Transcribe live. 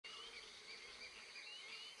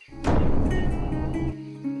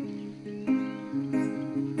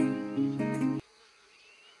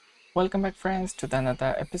Welcome back friends to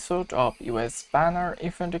another episode of US Banner.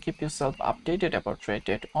 If you want to keep yourself updated about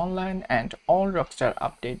RDR2 Online and all Rockstar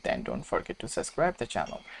update, then don't forget to subscribe the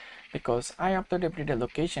channel because I upload everyday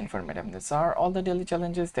location for Madam Nazar, all the daily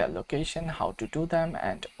challenges, their location, how to do them,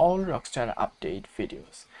 and all Rockstar update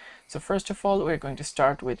videos. So first of all, we're going to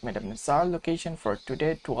start with Madam Nazar location for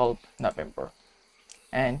today, 12 November.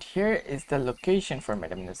 And here is the location for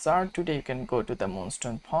Madam Nazar. Today you can go to the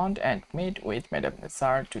Moonstone Pond and meet with Madam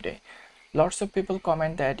Nazar today. Lots of people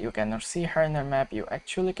comment that you cannot see her in your map. You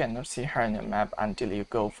actually cannot see her in your map until you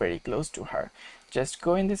go very close to her. Just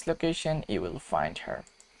go in this location, you will find her.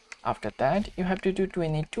 After that, you have to do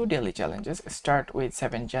 22 daily challenges. Start with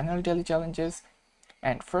 7 general daily challenges.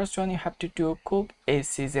 And first one, you have to do cook a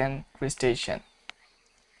season crustacean.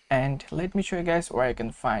 And let me show you guys where I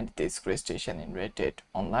can find this crustacean in RDR2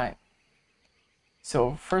 Online.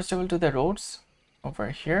 So first of all, to the roads over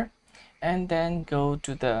here, and then go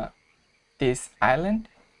to this island,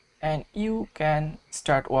 and you can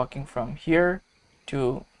start walking from here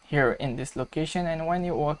to here in this location. And when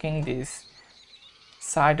you're walking this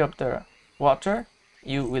side of the water,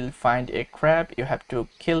 you will find a crab. You have to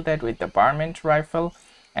kill that with the varmint rifle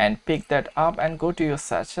and pick that up and go to your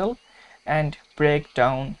satchel and break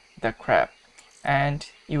down the crab, and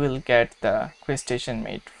you will get the crustacean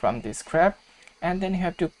meat from this crab. And then you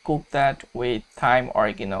have to cook that with thyme,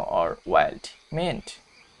 oregano, or wild mint.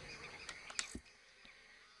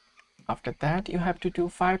 After that, you have to do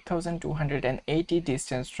 5,280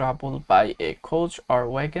 distance travel by a coach or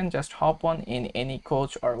wagon. Just hop on in any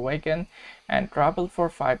coach or wagon and travel for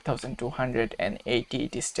 5,280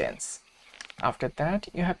 distance. After that,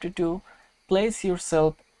 you have to do place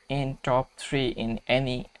yourself in top 3 in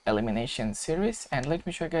any elimination series. And let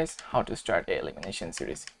me show you guys how to start a elimination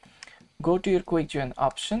series. Go to your quick join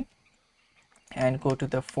option and go to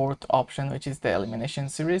the 4th option, which is the elimination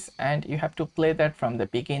series, and you have to play that from the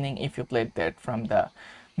beginning. If you played that from the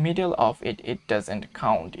middle of it, it doesn't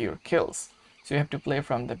count your kills. So you have to play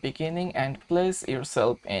from the beginning and place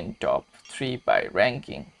yourself in top 3 by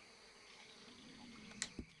ranking.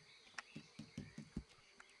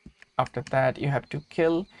 After that, you have to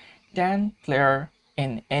kill 10 player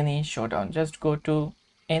in any showdown. Just go to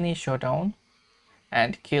any showdown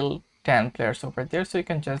and kill 10 players over there. So you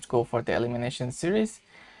can just go for the elimination series.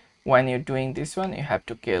 When you're doing this one, you have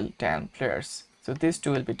to kill 10 players. So these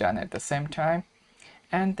two will be done at the same time.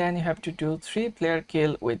 And then you have to do 3-player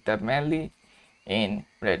kill with the melee in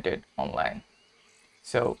RDR2 Online.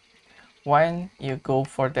 So when you go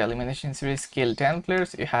for the elimination series, kill 10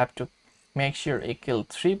 players, you have to make sure you kill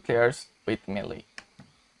 3 players with melee.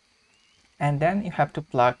 And then you have to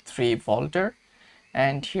plug 3 Volter.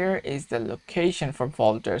 And here is the location for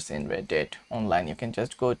Volters in RDR2 Online. You can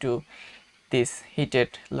just go to this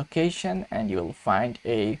heated location and you will find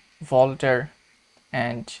a Volter.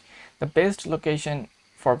 And the best location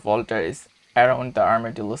for Volter is around the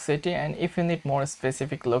Armadillo City. And if you need more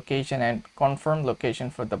specific location and confirmed location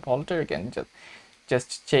for the Volter, you can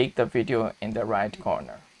just check the video in the right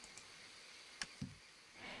corner.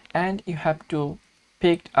 And you have to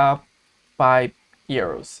pick up 5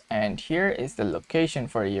 euros, and here is the location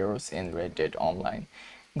for euros in RDR2 Online.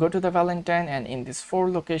 Go to the Valentine, and in this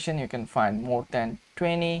 4 location you can find more than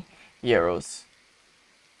 20 euros.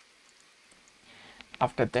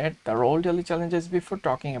 After that, the role daily challenges. Before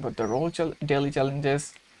talking about the role daily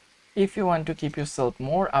challenges, if you want to keep yourself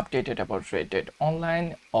more updated about RDR2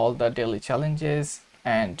 Online, all the daily challenges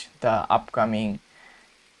and the upcoming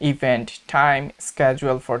event time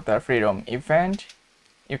schedule for the freedom event,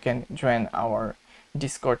 you can join our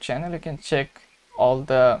Discord channel. You can check all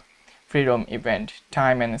the freedom event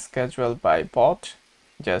time and schedule by bot.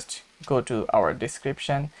 Just go to our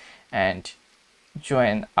description and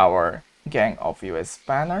join our gang of US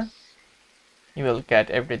Banner. You will get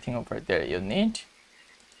everything over there you need.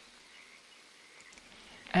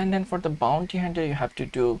 And then for the bounty hunter, you have to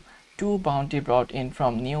do 2 bounty brought in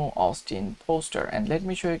from New Austin poster. And let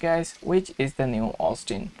me show you guys which is the New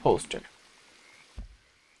Austin poster.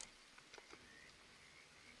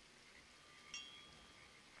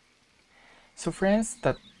 So friends,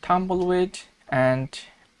 the Tumbleweed and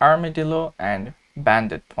Armadillo and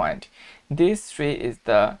Bandit Point, these 3 is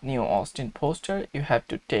the New Austin poster. You have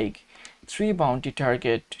to take 2 bounty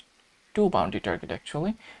target to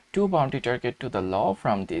the law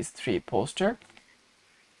from these 3 poster.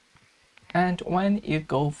 And when you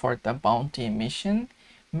go for the bounty mission,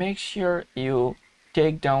 make sure you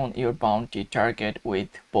take down your bounty target with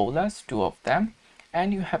bolas, 2 of them,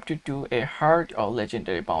 and you have to do a hard or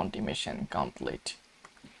legendary bounty mission complete.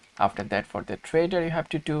 After that, for the trader, you have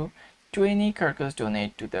to do 20 carcass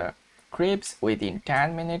donate to the crepes within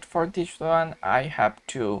 10 minutes. For this one, I have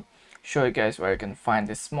to show you guys where you can find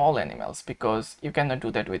the small animals, because you cannot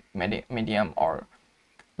do that with medium or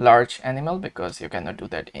large animal, because you cannot do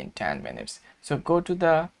that in 10 minutes. So go to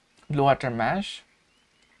the blue water mesh,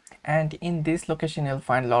 and in this location you'll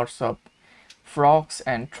find lots of frogs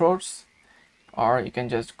and trots, or you can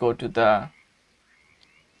just go to the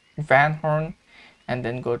Van Horn and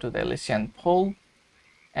then go to the Elysian Pool,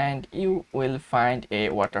 and you will find a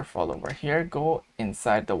waterfall over here. Go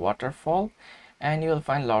inside the waterfall and you will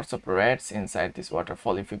find lots of rats inside this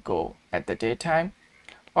waterfall if you go at the daytime.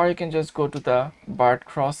 Or you can just go to the bird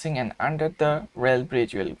crossing, and under the rail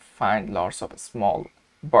bridge you will find lots of small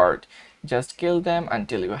bird. Just kill them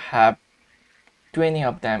until you have 20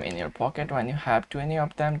 of them in your pocket. When you have 20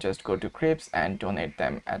 of them, just go to crepes and donate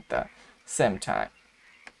them at the same time.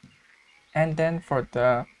 And then for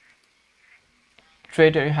the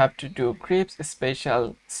trader, you have to do crepes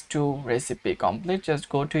special stew recipe complete. Just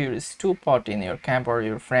go to your stew pot in your camp or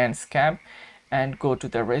your friend's camp and go to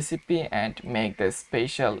the recipe and make the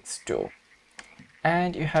special stew.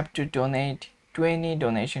 And you have to donate 20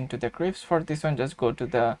 donation to the crepes. For this one, just go to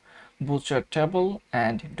the butcher table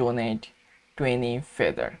and donate 20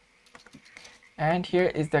 feather. And here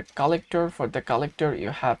is the collector. For the collector,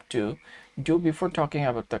 you have to do, before talking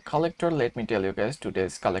about the collector, let me tell you guys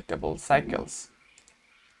today's collectible cycles.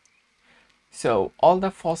 So all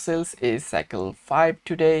the fossils is cycle 5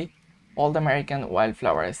 today, all the American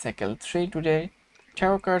wildflower is cycle 3 today,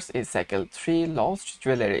 tarot cards is cycle 3, lost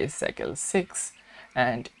jewelry is cycle 6,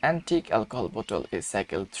 and antique alcohol bottle is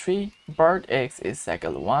cycle 3, bird eggs is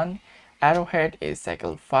cycle 1, arrowhead is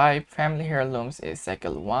cycle 5, family heirlooms is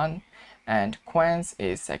cycle 1, and coins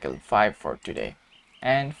is cycle 5 for today.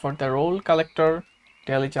 And for the role collector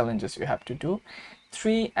daily challenges, you have to do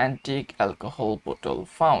 3 antique alcohol bottle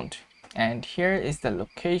found. And here is the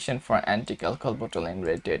location for antique alcohol bottle in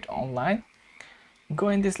RDR2 Online. Go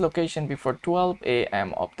in this location before 12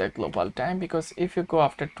 a.m. of the global time, because if you go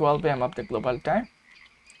after 12 a.m. of the global time,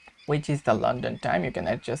 which is the London time, you can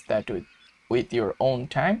adjust that with your own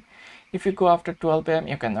time. If you go after 12 a.m.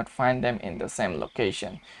 you cannot find them in the same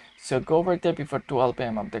location. So go over there before 12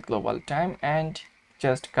 a.m. of the global time and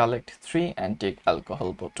just collect 3 antique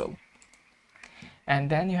alcohol bottle. And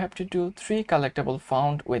then you have to do 3 collectible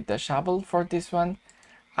found with the shovel. For this one,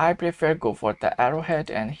 I prefer go for the arrowhead,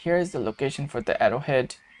 and here is the location for the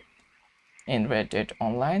arrowhead in RDR2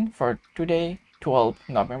 Online for today, 12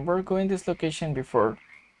 November. Go in this location before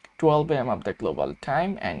 12 a.m. of the global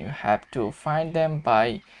time, and you have to find them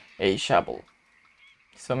by a shovel.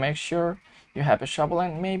 So make sure you have a shovel,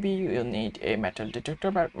 and maybe you will need a metal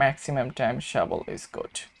detector, but maximum time shovel is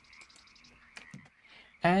good.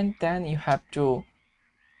 And then you have to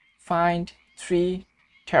find 3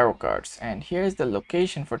 tarot cards, and here is the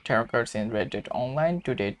location for tarot cards in RDR2 Online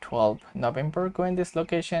today, 12 November. Go in this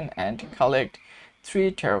location and collect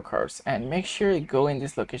 3 tarot cards, and make sure you go in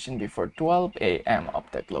this location before 12 a.m. of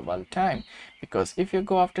the global time, because if you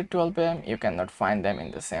go after 12 a.m. you cannot find them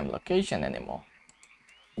in the same location anymore.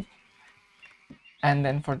 And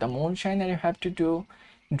then for the moonshiner, you have to do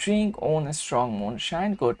drink own strong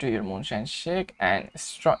moonshine. Go to your moonshine shake and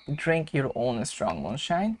drink your own strong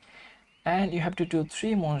moonshine. And you have to do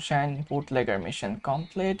 3 moonshine bootlegger mission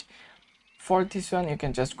complete. For this one, you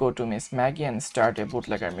can just go to Miss Maggie and start a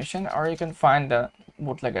bootlegger mission, or you can find the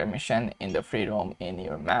bootlegger mission in the free roam in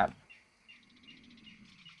your map.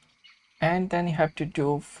 And then you have to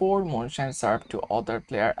do 4 moonshine served to other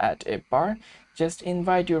player at a bar. Just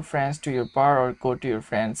invite your friends to your bar or go to your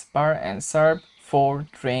friend's bar and serve 4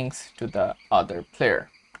 drinks to the other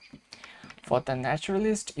player. For the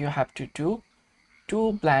naturalist, you have to do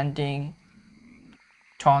 2 blending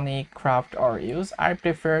tonic, craft or use. I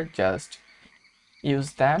prefer just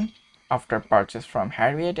use them after purchase from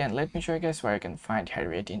Harriet, and let me show you guys where you can find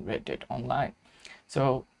Harriet in RDR2 Online.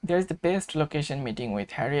 So there's the best location meeting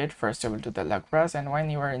with Harriet. First of all, to the Lagras, and when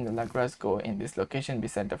you are in the Lagras, go in this location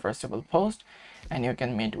beside the first of all post and you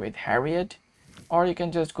can meet with Harriet, or you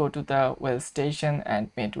can just go to the well station and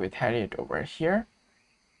meet with Harriet over here,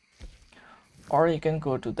 or you can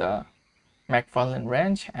go to the McFarlane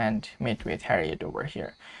Ranch and meet with Harriet over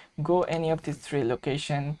here. Go any of these 3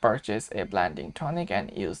 locations, purchase a blending tonic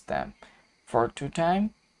and use them for 2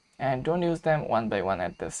 times, and don't use them one by one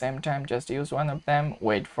at the same time. Just use one of them,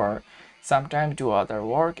 wait for some time, do other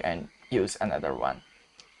work and use another one.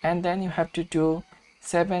 And then you have to do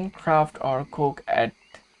 7 craft or cook at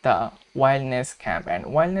the wildness camp, and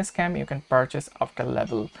wildness camp you can purchase after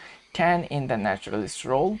level 10 in the naturalist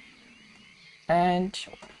role. And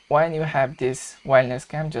when you have this wildness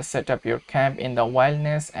camp, just set up your camp in the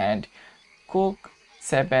wildness and cook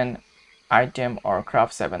 7 item or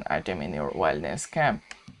craft 7 item in your wilderness camp.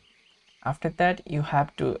 After that, you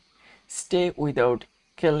have to stay without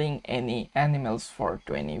killing any animals for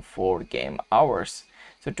 24 game hours.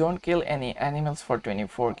 So don't kill any animals for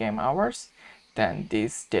 24 game hours, then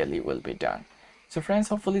this daily will be done. So friends,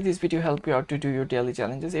 hopefully this video helped you out to do your daily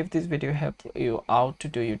challenges. If this video helped you out to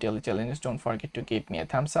do your daily challenges, don't forget to give me a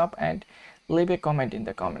thumbs up and leave a comment in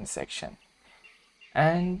the comment section.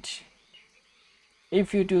 And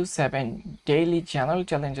if you do 7 daily general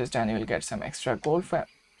challenges done, you will get some extra gold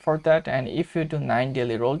for that, and if you do 9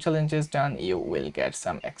 daily role challenges done, you will get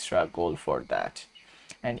some extra gold for that.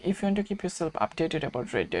 And if you want to keep yourself updated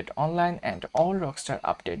about Red Dead Online and all Rockstar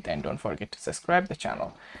update, then don't forget to subscribe the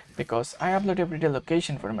channel, because I upload everyday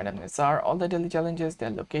location for Madam Nazar, all the daily challenges, their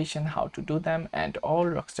location, how to do them, and all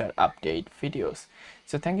Rockstar update videos.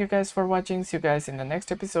 So thank you guys for watching. See you guys in the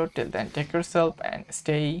next episode. Till then, take yourself and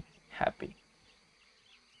stay happy.